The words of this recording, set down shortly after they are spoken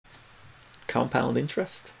compound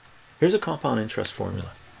interest. Here's a compound interest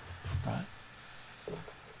formula, right?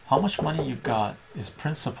 How much money you got is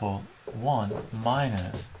principal 1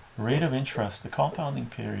 minus rate of interest, the compounding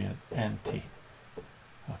period, nt. Okay,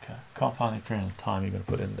 compounding period of time you're going to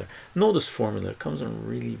put in there. Know this formula, it comes in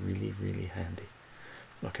really handy.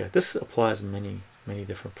 Okay, this applies many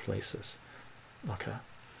different places. Okay,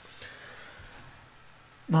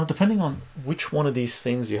 now depending on which one of these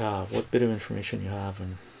things you have, what bit of information you have,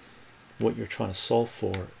 and what you're trying to solve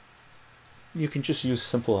for, you can just use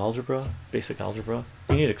simple algebra, basic algebra.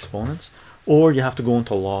 You need exponents, or you have to go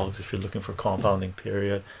into logs if you're looking for compounding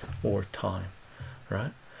period or time,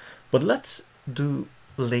 right? But let's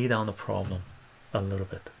lay down the problem a little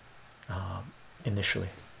bit initially.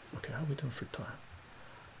 Okay, how are we doing for time?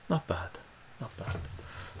 Not bad, not bad.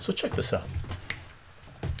 So check this out.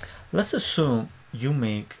 Let's assume you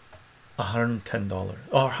make $110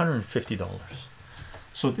 or $150.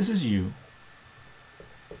 So this is you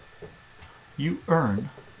earn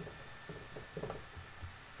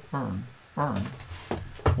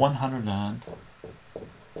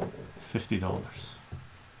 $150.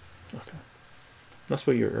 Okay, that's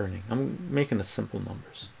what you're earning. I'm making the simple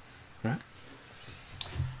numbers, right?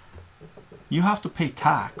 You have to pay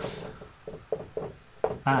tax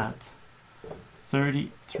at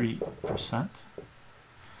 33%.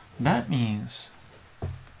 That means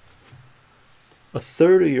a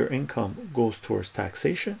third of your income goes towards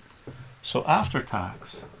taxation. So after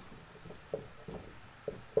tax,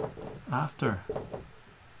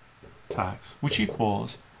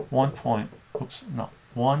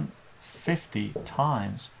 150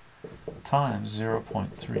 times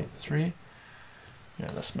 0.33. Yeah,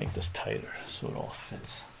 let's make this tighter so it all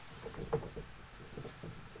fits.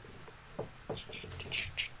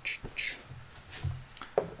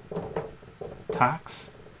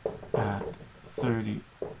 Tax at 33%,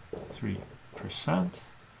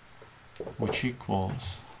 which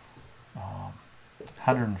equals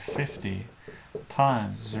 150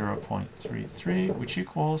 times 0.33, which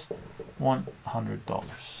equals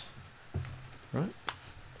 $100, right?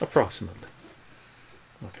 Approximately.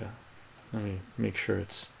 Okay, let me make sure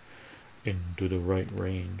it's into the right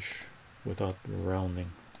range without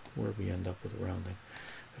rounding, where we end up with rounding.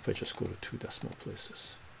 If I just go to 2 decimal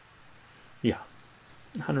places, yeah,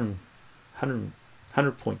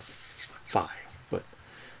 100.5, but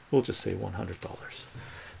we'll just say $100.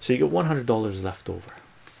 So you get $100 left over,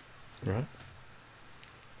 right?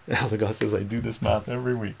 The guy says I do this math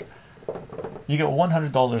every week. You get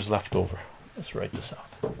 $100 left over. Let's write this out.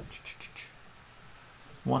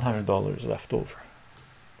 $100 left over.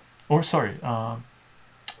 Or sorry,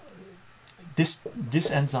 this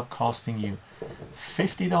ends up costing you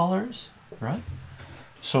 $50, right?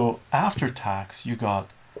 So after tax you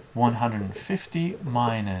got 150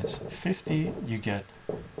 minus 50, you get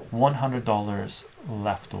 $100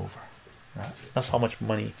 left over, right? That's how much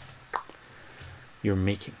money you're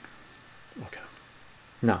making. Okay,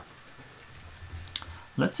 now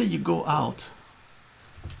let's say you go out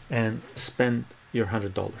and spend your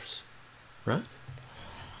 $100, right?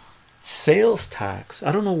 Sales tax,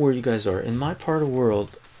 I don't know where you guys are. In my part of the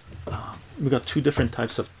world, we got 2 different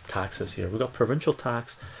types of taxes here. We got provincial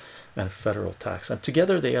tax and federal tax, and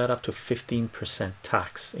together they add up to 15%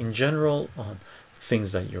 tax in general on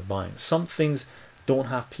things that you're buying. Some things don't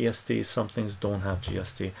have PST, some things don't have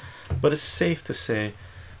GST, but it's safe to say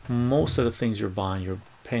most of the things you're buying, you're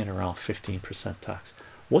paying around 15% tax.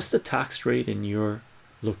 What's the tax rate in your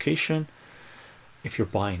location if you're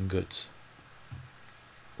buying goods?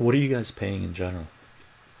 What are you guys paying in general?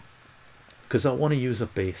 Because I want to use a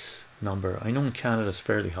base number. I know in Canada it's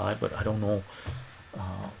fairly high, but I don't know.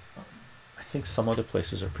 I think some other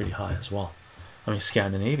places are pretty high as well. I mean,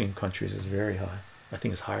 Scandinavian countries is very high. I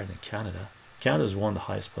think it's higher than Canada. Canada is one of the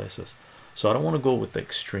highest places. So I don't want to go with the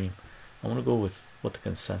extreme. I want to go with what the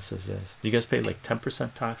consensus is. Do you guys pay like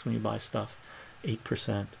 10% tax when you buy stuff?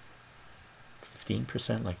 8%?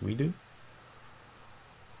 15% like we do?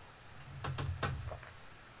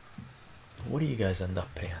 What do you guys end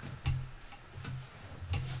up paying?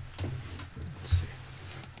 Let's see.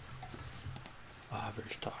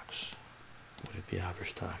 Average tax. Would it be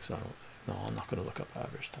average tax? I don't think. No, I'm not going to look up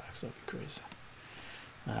average tax. That'd be crazy.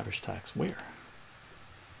 Average tax where?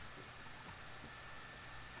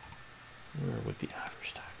 Where would the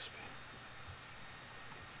average tax be?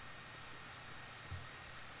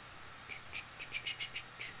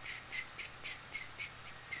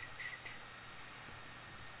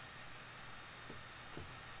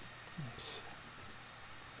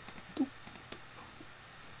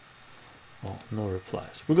 Oh, no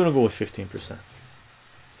replies. We're going to go with 15%.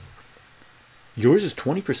 Yours is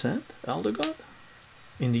 20%, Aldegod?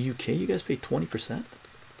 In the UK, you guys pay 20%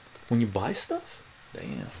 when you buy stuff?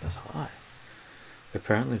 Damn, that's high.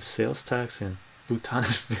 Apparently, sales tax in Bhutan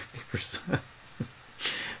is 50%.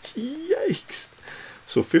 Yikes.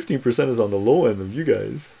 So 15% is on the low end of you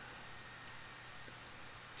guys.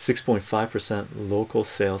 6.5% local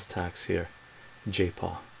sales tax here.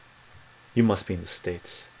 JPA. You must be in the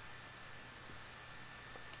States.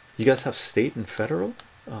 You guys have state and federal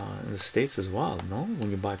in the States as well, no?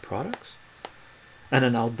 When you buy products. And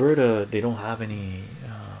in Alberta, they don't have any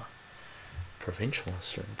provincial on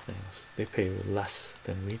certain things. They pay less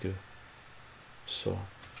than we do. So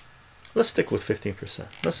let's stick with 15%.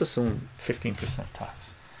 Let's assume 15%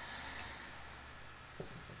 tax.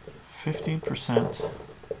 15%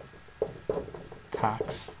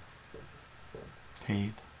 tax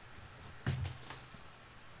paid.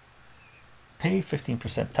 Pay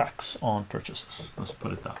 15% tax on purchases. Let's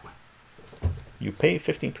put it that way. You pay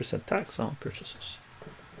 15% tax on purchases.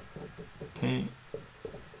 Pay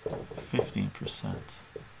 15%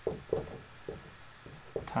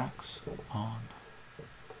 tax on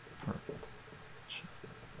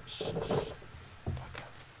purchases. Okay.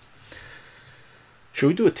 Should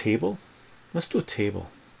we do a table? Let's do a table.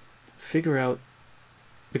 Figure out,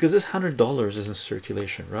 because this $100 is in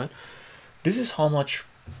circulation, right? This is how much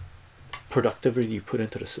productivity you put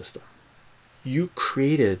into the system. You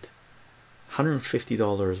created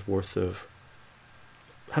 $150 worth of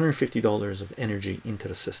 $150 of energy into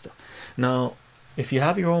the system. Now, if you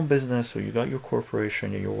have your own business or you got your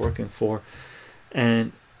corporation that you're working for,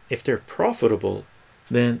 and if they're profitable,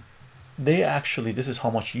 then they actually, this is how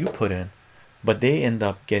much you put in, but they end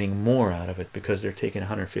up getting more out of it because they're taking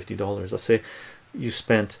 $150. Let's say you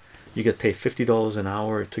get paid $50 an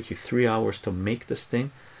hour. It took you 3 hours to make this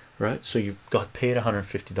thing, right? So you got paid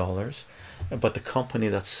 $150, but the company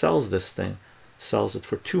that sells this thing sells it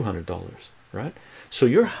for $200, right? So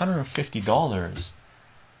your $150,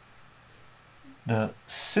 the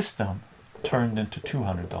system turned into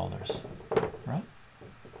 $200, right?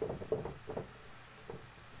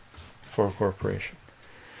 For a corporation.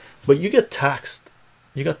 But you get taxed.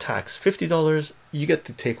 You got taxed $50. You get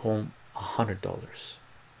to take home $100,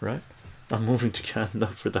 right? I'm moving to Canada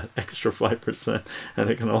for that extra 5%, and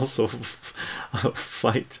I can also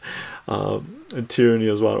fight tyranny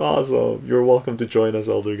as well. Oh, so you're welcome to join us,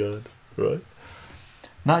 Elder God, right?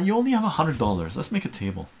 Now you only have $100. Let's make a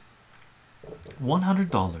table.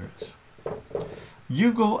 $100.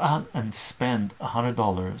 You go out and spend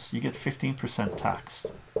 $100. You get 15% taxed,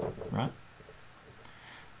 right?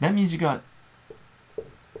 That means you got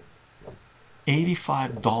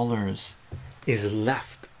 $85 is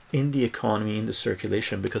left in the economy, in the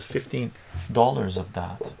circulation, because $15 of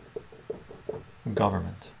that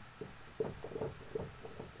government.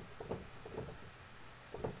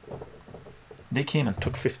 They came and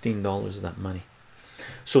took $15 of that money.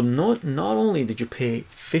 So not only did you pay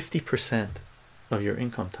 50% of your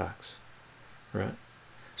income tax, right?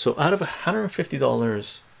 So out of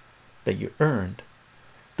 $150 that you earned,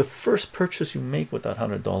 the first purchase you make with that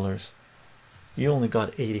 $100, you only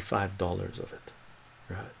got $85 of it,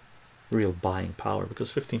 right? Real buying power,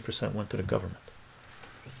 because 15% went to the government,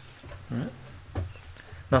 right?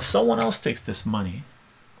 Now someone else takes this money,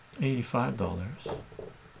 $85,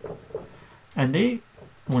 and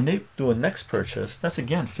when they do a next purchase, that's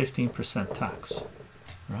again 15% tax,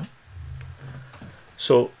 right?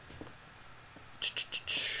 So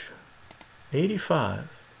 85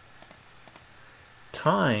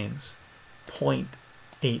 times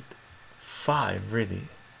 0.85, really,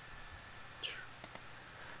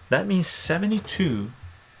 that means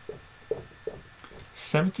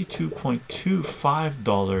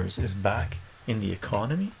 72.25 is back in the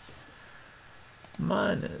economy,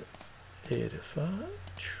 minus 85,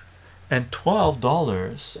 and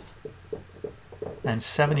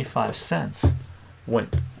 $12.75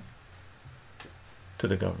 went to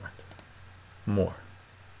the government more,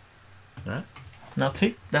 right? Now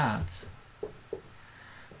take that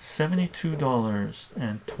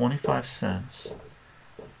 $72.25.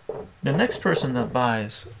 The next person that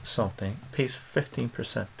buys something pays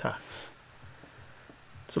 15% tax.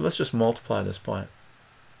 So let's just multiply this by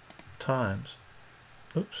times,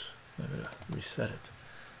 oops, I gotta reset it.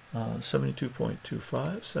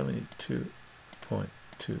 72.25,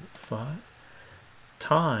 72.25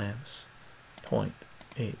 times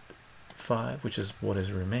 0.85, which is what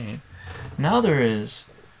is remain. Now there is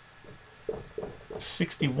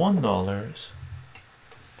 $61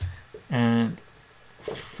 and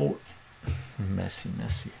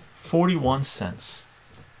 41 cents,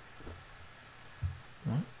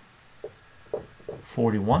 right?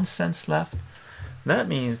 41 cents left That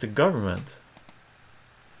means the government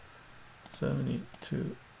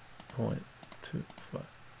 72.25.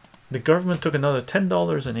 The government took another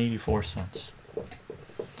 $10.84.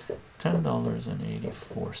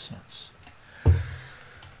 $10.84.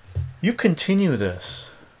 You continue this,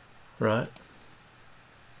 right?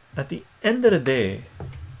 At the end of the day,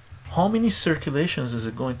 how many circulations is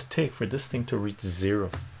it going to take for this thing to reach zero?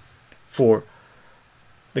 For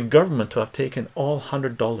the government to have taken all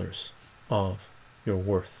 $100 of your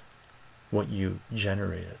worth, what you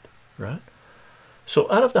generated, right? So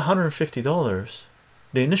out of the $150,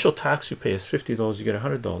 the initial tax you pay is $50. You get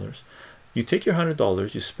 $100. You take your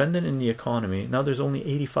 $100, you spend it in the economy. Now there's only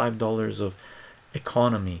 $85 of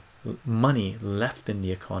economy money left in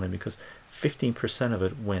the economy because 15% of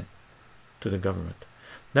it went to the government.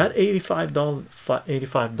 That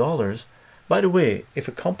 $85, by the way, if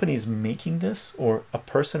a company is making this or a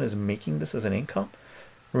person is making this as an income,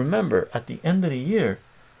 remember at the end of the year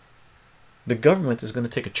the government is going to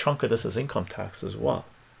take a chunk of this as income tax as well,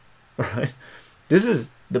 right? This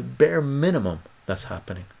is the bare minimum that's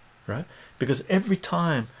happening, right? Because every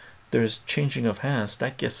time there's changing of hands,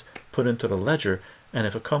 that gets put into the ledger, and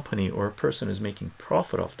if a company or a person is making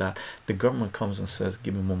profit off that, the government comes and says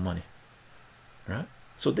give me more money, right?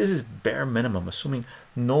 So this is bare minimum, assuming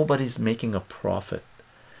nobody's making a profit.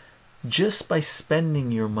 Just by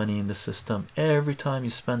spending your money in the system, every time you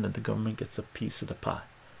spend it, the government gets a piece of the pie,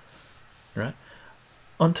 right?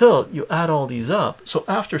 Until you add all these up. So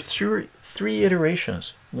after three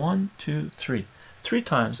iterations, 1 2 3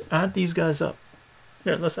 times, add these guys up.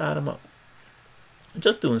 Here, let's add them up.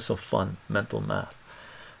 Just doing some fun mental math,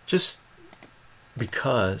 just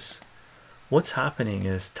because what's happening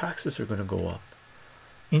is taxes are going to go up,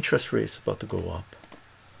 interest rates about to go up,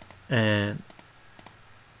 and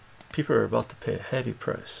people are about to pay a heavy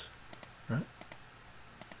price, right?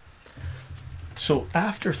 So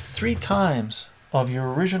after 3 times of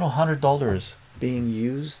your original $100 being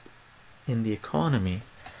used in the economy,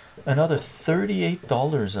 another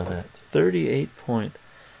 $38 of it,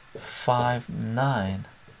 38.59,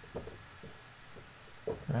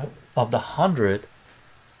 right, of the 100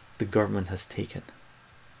 the government has taken.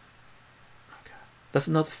 Okay, that's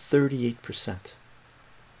another 38%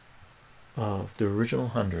 of the original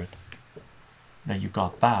 100 that you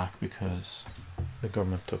got back because the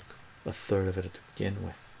government took a third of it to begin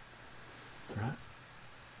with, right?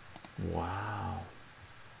 Wow,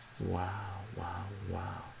 wow, wow,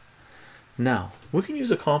 wow. Now we can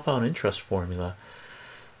use a compound interest formula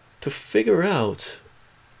to figure out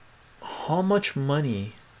how much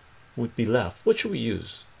money would be left. What should we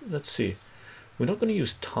use? Let's see. We're not going to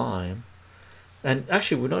use time, and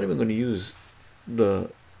actually we're not even going to use the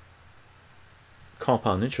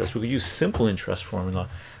compound interest. We could use simple interest formula.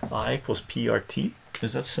 I equals PRT.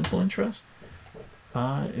 Is that simple interest?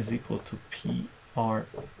 I is equal to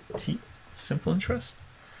PRT, simple interest,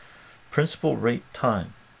 principal rate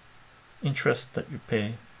time interest that you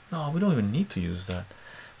pay. No, we don't even need to use that.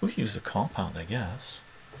 We can use a compound, I guess.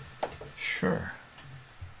 Sure,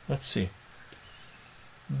 let's see.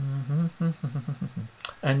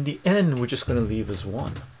 And the n we're just going to leave as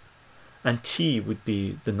 1, and t would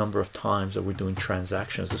be the number of times that we're doing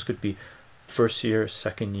transactions. This could be first year,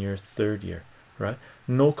 second year, third year, right?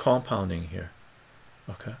 No compounding here.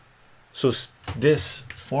 Okay, so this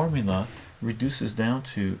formula reduces down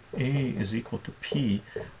to a is equal to p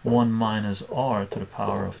 1 minus r to the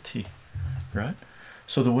power of t, right?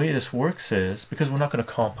 So the way this works is, because we're not going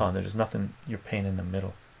to compound it, there's nothing you're paying in the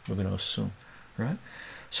middle, we're going to assume, right?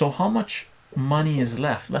 So how much money is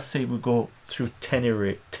left? Let's say we go through 10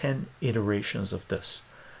 iterations of this,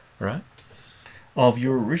 right? Of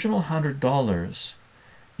your original $100,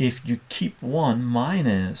 if you keep 1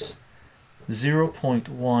 minus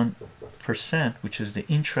 0.1%, which is the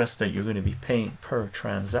interest that you're going to be paying per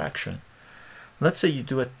transaction. Let's say you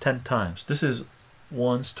do it 10 times. This is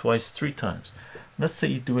once, twice, 3 times. Let's say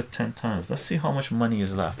you do it 10 times. Let's see how much money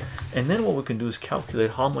is left, and then what we can do is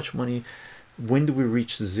calculate how much money, when do we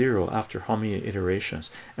reach 0 after how many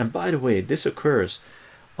iterations. And by the way, this occurs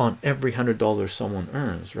on every $100 someone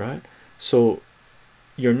earns, right? So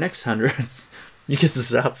your next 100 you get to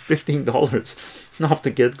zap $15 off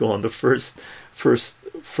the get-go on the first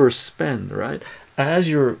spend, right? As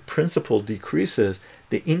your principal decreases,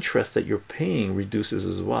 the interest that you're paying reduces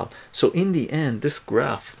as well. So in the end, this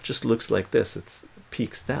graph just looks like this. It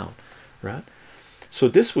peaks down, right? So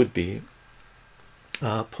this would be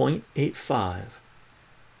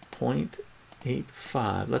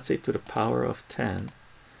 0.85, let's say to the power of 10,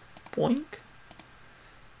 boink,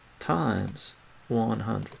 times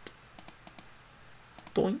 100,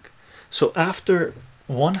 doink. So after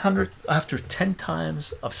 100 after 10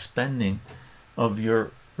 times of spending of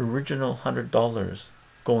your original $100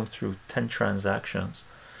 going through 10 transactions,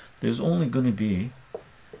 there's only going to be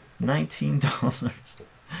 $19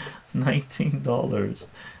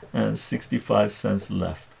 $19.65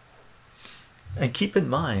 left. And keep in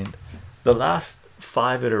mind, the last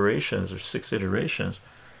 5 iterations or 6 iterations,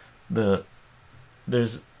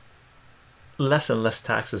 there's less and less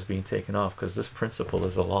taxes being taken off because this principal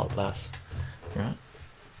is a lot less, right?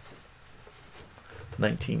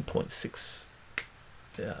 19.6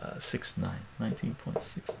 69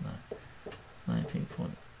 19.69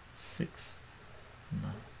 19.69.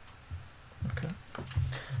 Okay,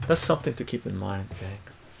 that's something to keep in mind, gang.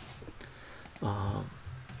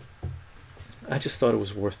 I just thought it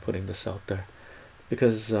was worth putting this out there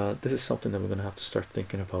because this is something that we're going to have to start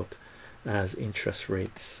thinking about as interest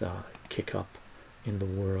rates kick up in the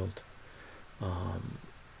world,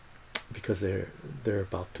 because they're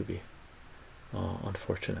about to be,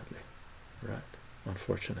 unfortunately, right?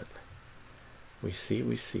 Unfortunately, we see,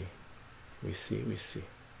 right?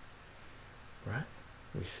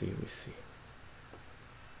 We see.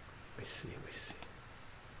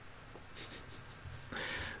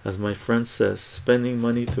 As my friend says, spending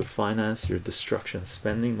money to finance your destruction.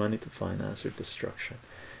 Spending money to finance your destruction.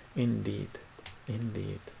 Indeed,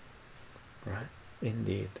 right?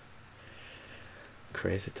 Indeed.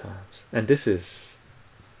 Crazy times. And this is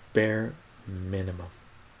bare minimum.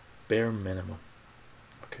 Bare minimum.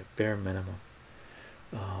 Okay, bare minimum.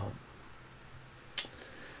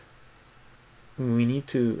 We need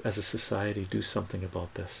to, as a society, do something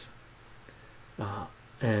about this.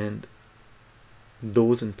 And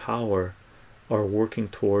those in power are working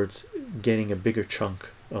towards getting a bigger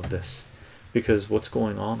chunk of this, because what's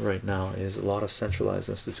going on right now is a lot of centralized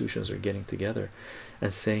institutions are getting together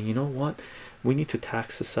and saying, you know what, we need to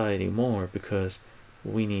tax society more because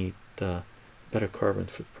we need better carbon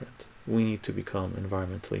footprint, we need to become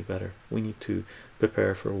environmentally better, we need to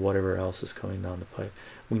prepare for whatever else is coming down the pipe,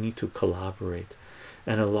 we need to collaborate.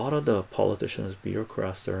 And a lot of the politicians,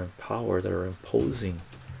 bureaucrats that are in power, that are imposing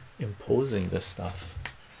this stuff,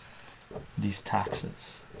 these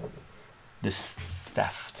taxes, this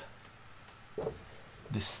theft,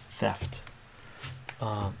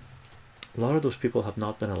 a lot of those people have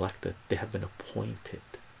not been elected, they have been appointed.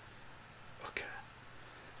 Okay,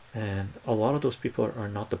 and a lot of those people are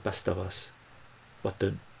not the best of us, but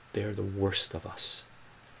they're the worst of us.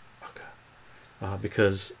 Okay,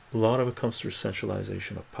 because a lot of it comes through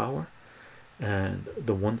centralization of power. And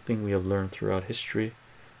the one thing we have learned throughout history,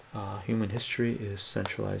 human history, is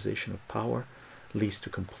centralization of power leads to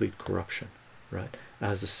complete corruption, right?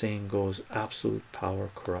 As the saying goes, absolute power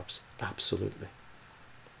corrupts absolutely,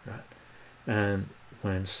 right? And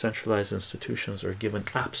when centralized institutions are given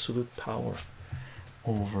absolute power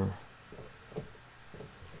over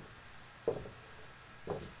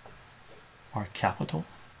our capital,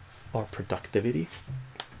 our productivity,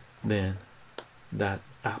 then that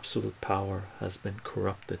absolute power has been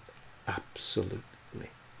corrupted absolutely.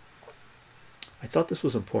 I thought this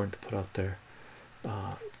was important to put out there,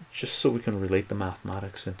 just so we can relate the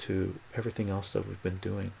mathematics into everything else that we've been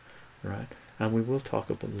doing, right? And we will talk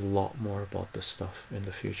about a lot more about this stuff in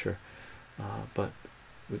the future, but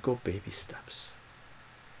we go baby steps.